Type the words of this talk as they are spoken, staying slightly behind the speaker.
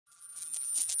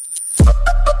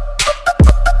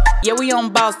Yeah, we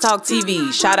on Boss Talk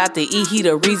TV. Shout out to E. He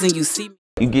the reason you see me.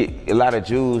 You get a lot of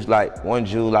jewels, like one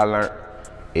jewel I learned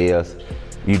is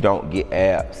you don't get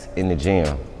abs in the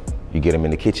gym, you get them in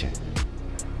the kitchen.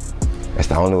 That's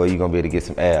the only way you're gonna be able to get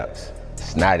some abs.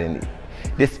 It's not in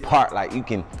this part, like you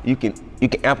can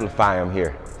amplify them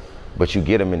here, but you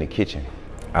get them in the kitchen.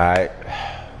 All right,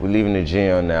 we're leaving the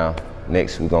gym now.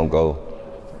 Next we're gonna go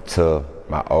to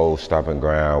my old stomping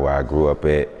ground where I grew up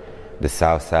at, the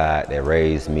south side that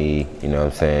raised me, you know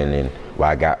what I'm saying, and where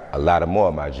I got a lot of more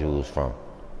of my jewels from.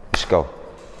 Let's go.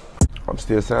 I'm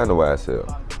still signed to YSL.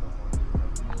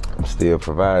 I'm still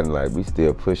providing, like, we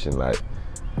still pushing, like,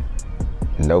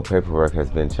 no paperwork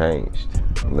has been changed.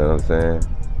 You know what I'm saying?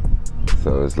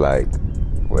 So it's like,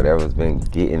 whatever's been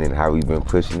getting and how we've been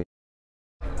pushing it,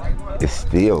 it's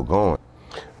still going.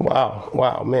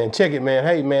 Wow, man, check it, man.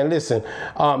 Hey, man, listen,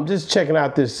 just checking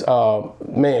out this,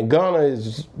 man, Gunna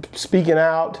is speaking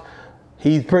out.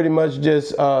 He's pretty much just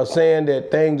saying that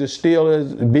things are still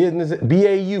as business,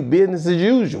 BAU, business as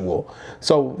usual.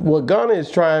 So what Gunna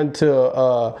is trying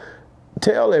to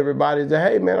tell everybody is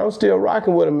that, hey, man, I'm still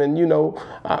rocking with him. And, you know,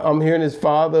 I'm hearing his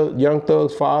father, Young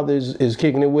Thug's father, is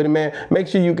kicking it with him, man. Make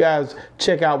sure you guys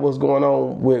check out what's going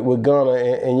on with Gunna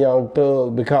and Young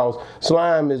Thug, because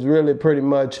Slime is really pretty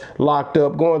much locked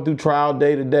up, going through trial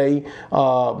day to day.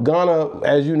 Gunna,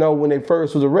 as you know, when they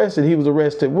first was arrested, he was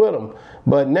arrested with him.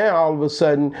 But now, all of a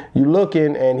sudden, you're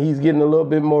looking and he's getting a little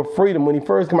bit more freedom. When he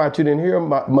first came out, you didn't hear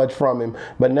much from him.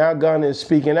 But now Gunna is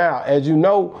speaking out. As you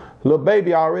know, Lil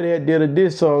Baby already did a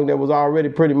diss song that was already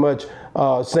pretty much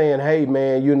saying, hey,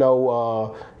 man, you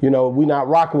know, we not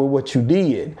rocking with what you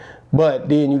did. But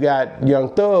then you got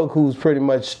Young Thug, who's pretty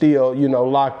much still, you know,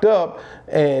 locked up.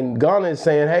 And Gunna is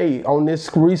saying, hey, on this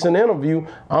recent interview,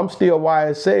 I'm still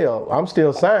YSL. I'm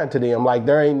still signed to them. Like,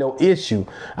 there ain't no issue.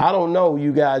 I don't know,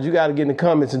 you guys. You got to get in the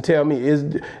comments and tell me,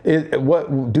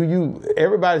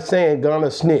 everybody's saying Gunna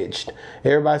snitched.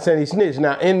 Everybody's saying he snitched.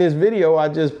 Now, in this video I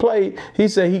just played, he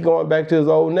said he going back to his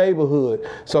old neighborhood.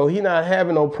 So he not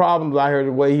having no problems. I heard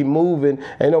the way he moving.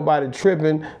 Ain't nobody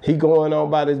tripping. He going on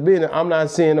about his business. I'm not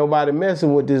seeing nobody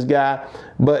messing with this guy.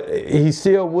 But he's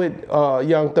still with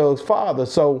Young Thug's father,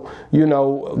 so you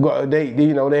know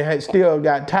they still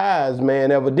got ties,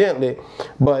 man, evidently.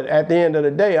 But at the end of the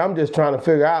day, I'm just trying to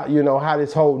figure out, you know, how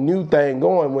this whole new thing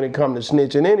going when it comes to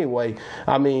snitching. Anyway,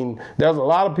 I mean, there's a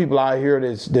lot of people out here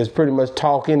that's pretty much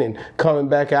talking and coming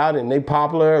back out, and they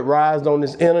popularized on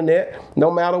this internet, no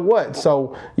matter what.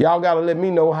 So y'all gotta let me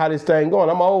know how this thing going.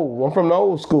 I'm old. I'm from the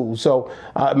old school, so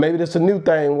maybe this a new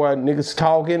thing where niggas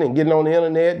talking and getting on the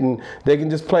internet and they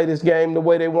can just play this game the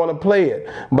way they want to play it.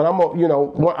 But I'm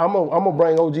gonna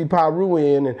bring OG Pyru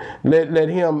in and let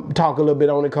him talk a little bit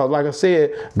on it, because like I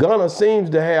said, Gunna seems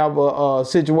to have a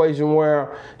situation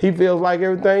where he feels like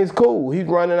everything's cool. He's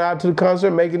running out to the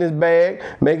concert, making his bag,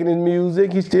 making his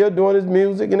music. He's still doing his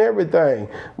music and everything.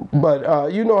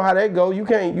 But you know how that go. You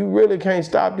really can't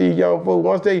stop these young folks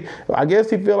once I guess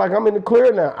he feel like I'm in the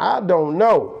clear now. I don't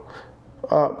know.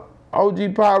 OG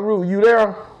Pyru, you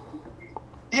there?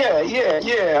 Yeah.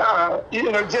 You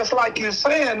know, just like you're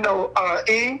saying, though,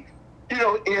 E, you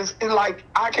know, it's like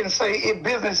I can say it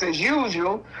business as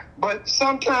usual, but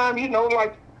sometimes, you know,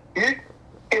 like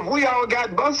if we all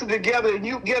got busted together and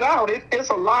you get out, it's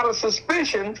a lot of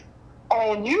suspicion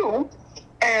on you.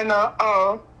 And,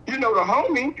 you know, the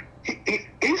homie,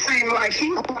 he seemed like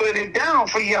he put it down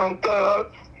for Young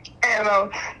Thug,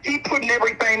 and he putting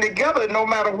everything together, no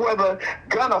matter whether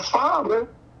Gunna father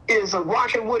is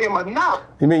rocking with him or not.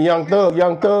 You mean Young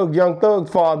Thug's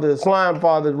father, Slime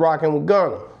father, is rocking with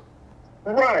Gunna?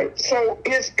 Right. So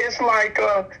it's like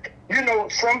you know,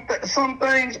 some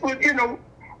things, but you know,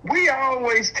 we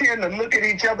always tend to look at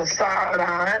each other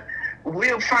side-eyed.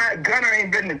 We'll find Gunna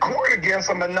ain't been to court against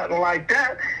him or nothing like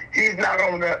that. He's not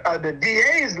on the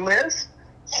DA's list.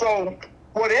 So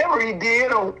whatever he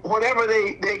did or whatever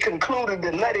they concluded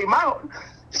to let him out,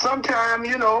 sometime,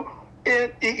 you know,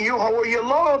 you hold your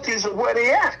loyalties of where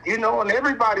they at, you know, and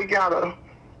everybody got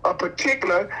a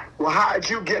particular, well, how'd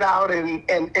you get out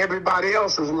and everybody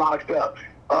else is locked up?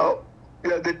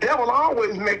 The devil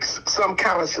always makes some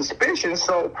kind of suspicion,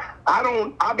 so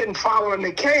I've been following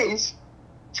the case,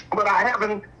 but I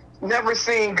haven't never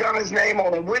seen Gunna's name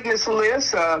on a witness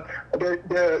list.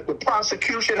 The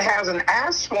prosecution hasn't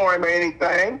asked for him or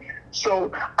anything.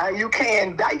 So you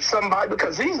can't indict somebody,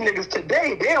 because these niggas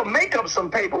today, they'll make up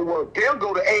some paperwork. They'll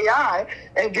go to AI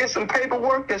and get some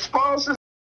paperwork that sponsors,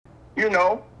 you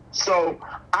know. So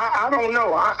I don't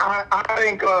know. I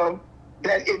think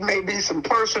that it may be some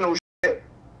personal shit.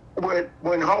 When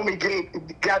homie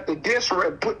got the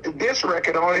put the diss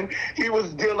record on him, he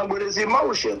was dealing with his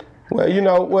emotion. Well, you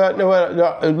know,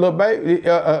 Lil Baby,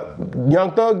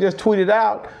 Young Thug just tweeted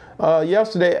out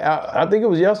yesterday. I think it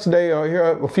was yesterday or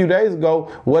here a few days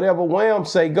ago. Whatever Wham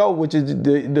say go, which is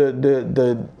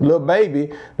the Lil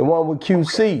Baby, the one with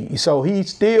QC. So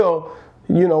he's still,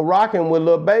 you know, rocking with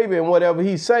Lil Baby and whatever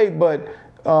he say. But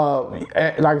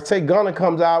like I say, Gunna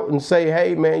comes out and say,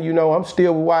 hey man, you know, I'm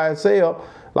still with YSL.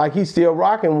 Like he's still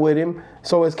rocking with him.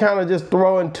 So it's kind of just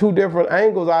throwing two different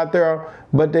angles out there,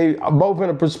 but they are both in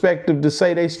a perspective to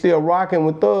say they still rocking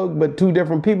with Thug, but two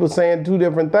different people saying two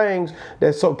different things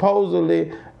that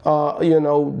supposedly, you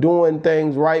know, doing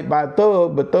things right by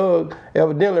Thug, but Thug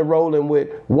evidently rolling with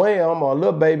Wham or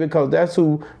Lil Baby because that's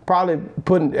who probably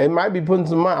they might be putting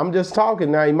some money. I'm just talking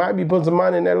now. He might be putting some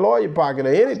money in that lawyer pocket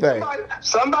or anything.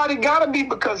 Somebody got to be,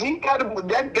 because he got to,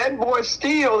 that boy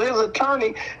Steele, his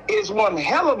attorney, is one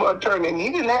hell of an attorney, and he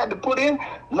didn't have to put in,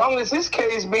 long as his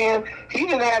case being, he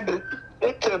didn't have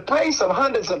to pay some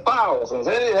hundreds of thousands.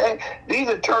 These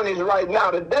attorneys right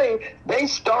now today, they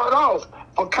start off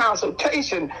for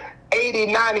consultation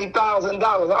 $80,000,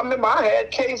 $90,000. I remember I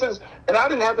had cases and I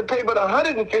didn't have to pay but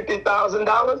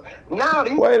 $150,000. Now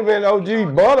these wait a minute,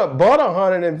 OG, but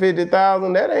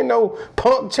 $150,000, that ain't no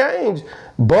punk change.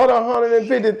 But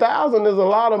 $150,000 is a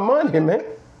lot of money, man.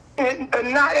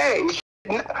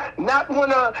 Not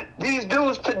when these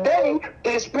dudes today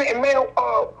is paying, man.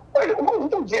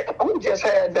 Who just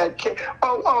had that case?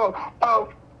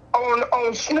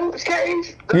 On Snoop's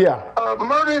case? Yeah.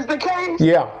 Murder is the case?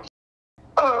 Yeah.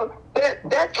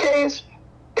 That case,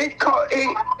 it cost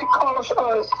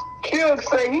Suge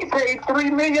say he paid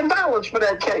 $3 million for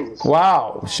that case.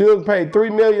 Wow. Suge paid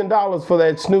 $3 million for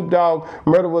that Snoop Dogg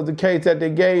murder was the case that they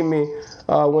gave me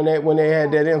when they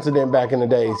had that incident back in the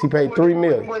days. He paid $3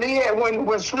 million.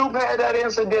 When Snoop had that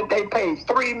incident, they paid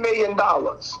 $3 million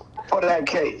for that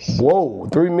case. Whoa,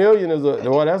 $3 million is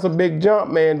that's a big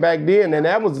jump, man, back then, and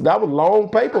that was long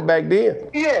paper back then.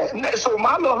 Yeah, so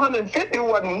my little 150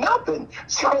 wasn't nothing.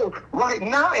 So right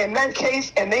now in that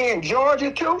case, and they in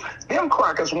Georgia too, them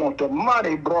crackers want the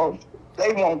money, bro.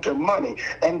 They want the money,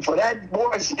 and for that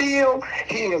boy Steele,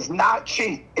 he is not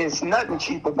cheap. It's nothing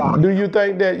cheap about it. Do you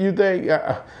think that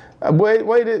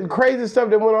the crazy stuff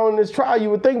that went on in this trial, you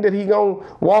would think that he gonna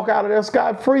walk out of there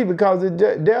scot-free because it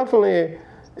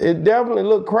definitely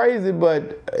looked crazy,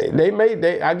 but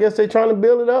I guess they're trying to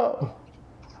build it up.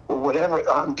 Whatever,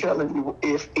 I'm telling you,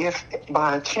 if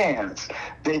by chance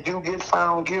they do get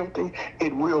found guilty,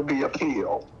 it will be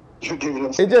appealed.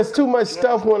 It's just too much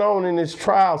stuff went on in this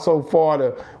trial so far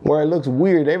to where it looks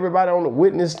weird. Everybody on the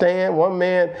witness stand, one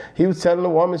man, he was telling the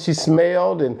woman she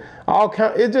smelled and all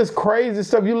kind. It's just crazy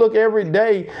stuff. You look every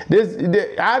day.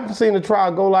 I've seen a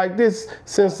trial go like this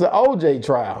since the OJ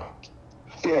trial.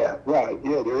 Yeah, right.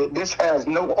 Yeah, this has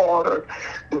no order.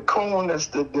 The coolness,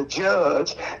 the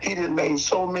judge, he done made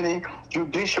so many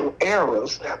judicial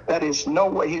errors that is no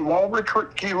way he won't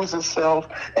recuse himself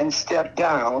and step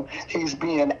down. He's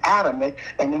being adamant,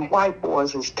 and then white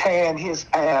boys is tearing his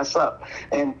ass up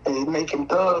and making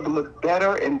Thug look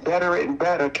better and better and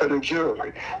better to the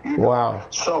jury. You know? Wow.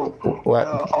 So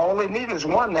all they need is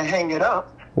one to hang it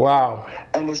up. Wow.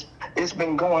 And it's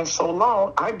been going so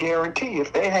long, I guarantee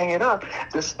if they hang it up,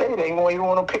 the state ain't going to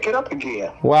want to pick it up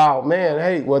again. Wow, man.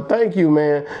 Hey, well, thank you,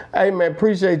 man. Hey, man,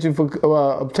 appreciate you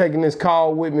for taking this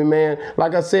call with me, man.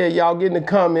 Like I said, y'all get in the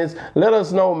comments. Let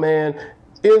us know, man.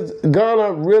 Is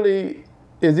Gunna really...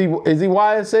 Is he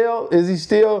YSL? Is he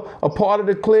still a part of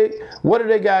the clique? What do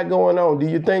they got going on? Do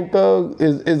you think Thug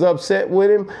is upset with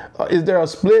him? Is there a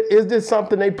split? Is this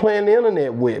something they playing the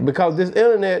internet with? Because this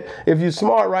internet, if you're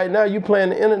smart right now, you playing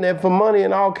the internet for money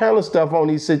and all kind of stuff on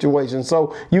these situations.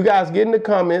 So you guys get in the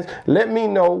comments. Let me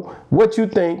know what you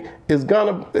think. Is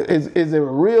it a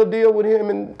real deal with him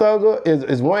and Thugger?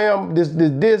 Is Wham this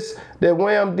that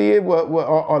Wham did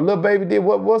or Lil Baby did?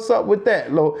 What's up with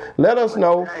that? Let us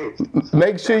know.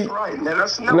 Make sure you, right. Let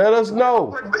us know. Let us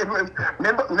know.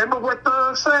 Remember what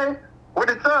Thug say? What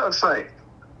did Thug say?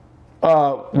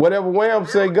 Whatever Wham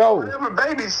say goes. Whatever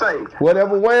Baby say.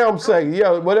 Whatever Wham say,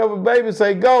 yeah. Whatever Baby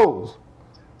say goes.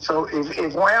 So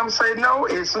if Wham say no,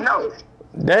 it's no.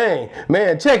 Dang,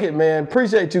 man, check it, man.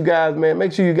 Appreciate you guys, man.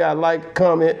 Make sure you guys like,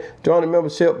 comment, join the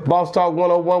membership. Boss Talk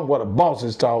 101, what a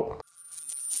bosses talk.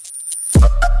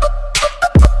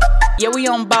 Yeah, we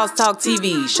on Boss Talk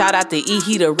TV. Shout out to E.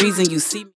 He the reason you see me.